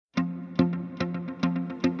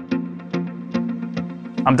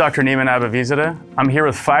I'm Dr. Nima Nabavizadeh. I'm here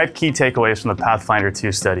with 5 key takeaways from the PATHFINDER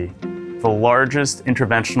 2 study, the largest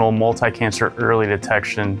interventional multi-cancer early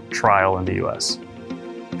detection trial in the US.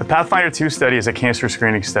 The PATHFINDER 2 study is a cancer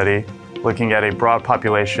screening study looking at a broad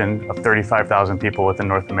population of 35,000 people within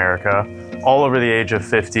North America, all over the age of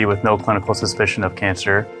 50 with no clinical suspicion of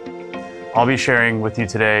cancer. I'll be sharing with you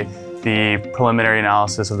today the preliminary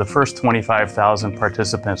analysis of the first 25,000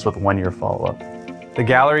 participants with 1-year follow-up. The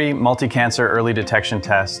Galleri multi-cancer early detection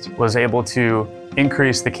test was able to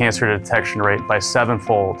increase the cancer detection rate by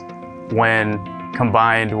 7-fold when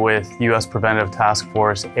combined with U.S. Preventive Task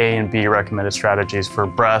Force A and B recommended strategies for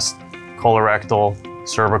breast, colorectal,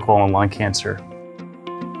 cervical, and lung cancer.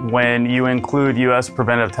 When you include U.S.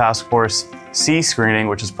 Preventive Task Force C screening,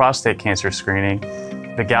 which is prostate cancer screening,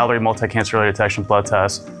 the Galleri multi-cancer early detection blood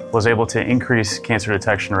test was able to increase cancer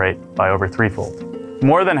detection rate by over 3-fold.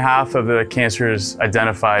 More than half of the cancers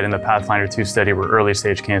identified in the PATHFINDER 2 study were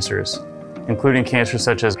early-stage cancers, including cancers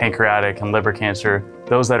such as pancreatic and liver cancer,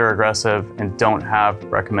 those that are aggressive and don't have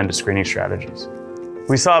recommended screening strategies.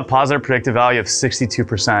 We saw a positive predictive value of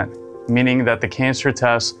 62%, meaning that the cancer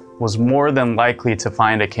test was more than likely to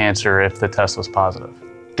find a cancer if the test was positive.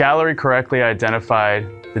 Galleri correctly identified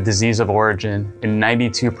the disease of origin in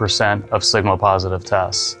 92% of signal-positive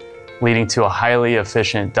tests, leading to a highly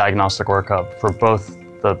efficient diagnostic workup for both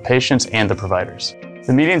the patients and the providers.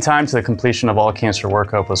 The median time to the completion of all cancer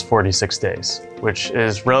workup was 46 days, which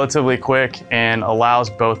is relatively quick and allows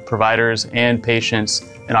both providers and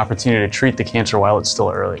patients an opportunity to treat the cancer while it's still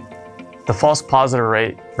early. The false positive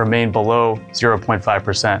rate remained below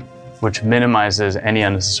 0.5%, which minimizes any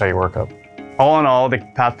unnecessary workup. All in all, the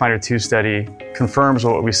PATHFINDER 2 study confirms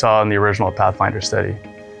what we saw in the original PATHFINDER study,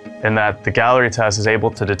 in that the Galleri test is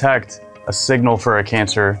able to detect a signal for a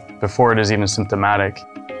cancer before it is even symptomatic,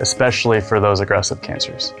 especially for those aggressive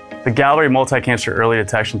cancers. The Galleri multi-cancer early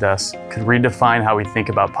detection test could redefine how we think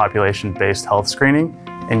about population-based health screening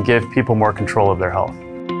and give people more control of their health.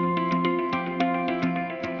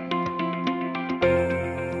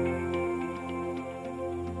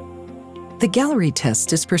 The Galleri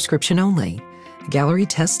test is prescription only. The Galleri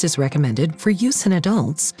test is recommended for use in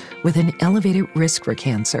adults with an elevated risk for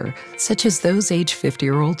cancer, such as those age 50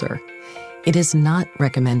 or older. It is not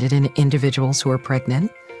recommended in individuals who are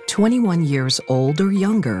pregnant, 21 years old or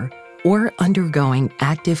younger, or undergoing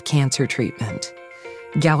active cancer treatment.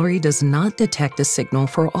 Galleri does not detect a signal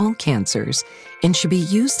for all cancers and should be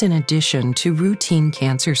used in addition to routine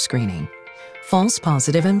cancer screening. False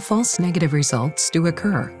positive and false negative results do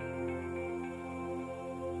occur.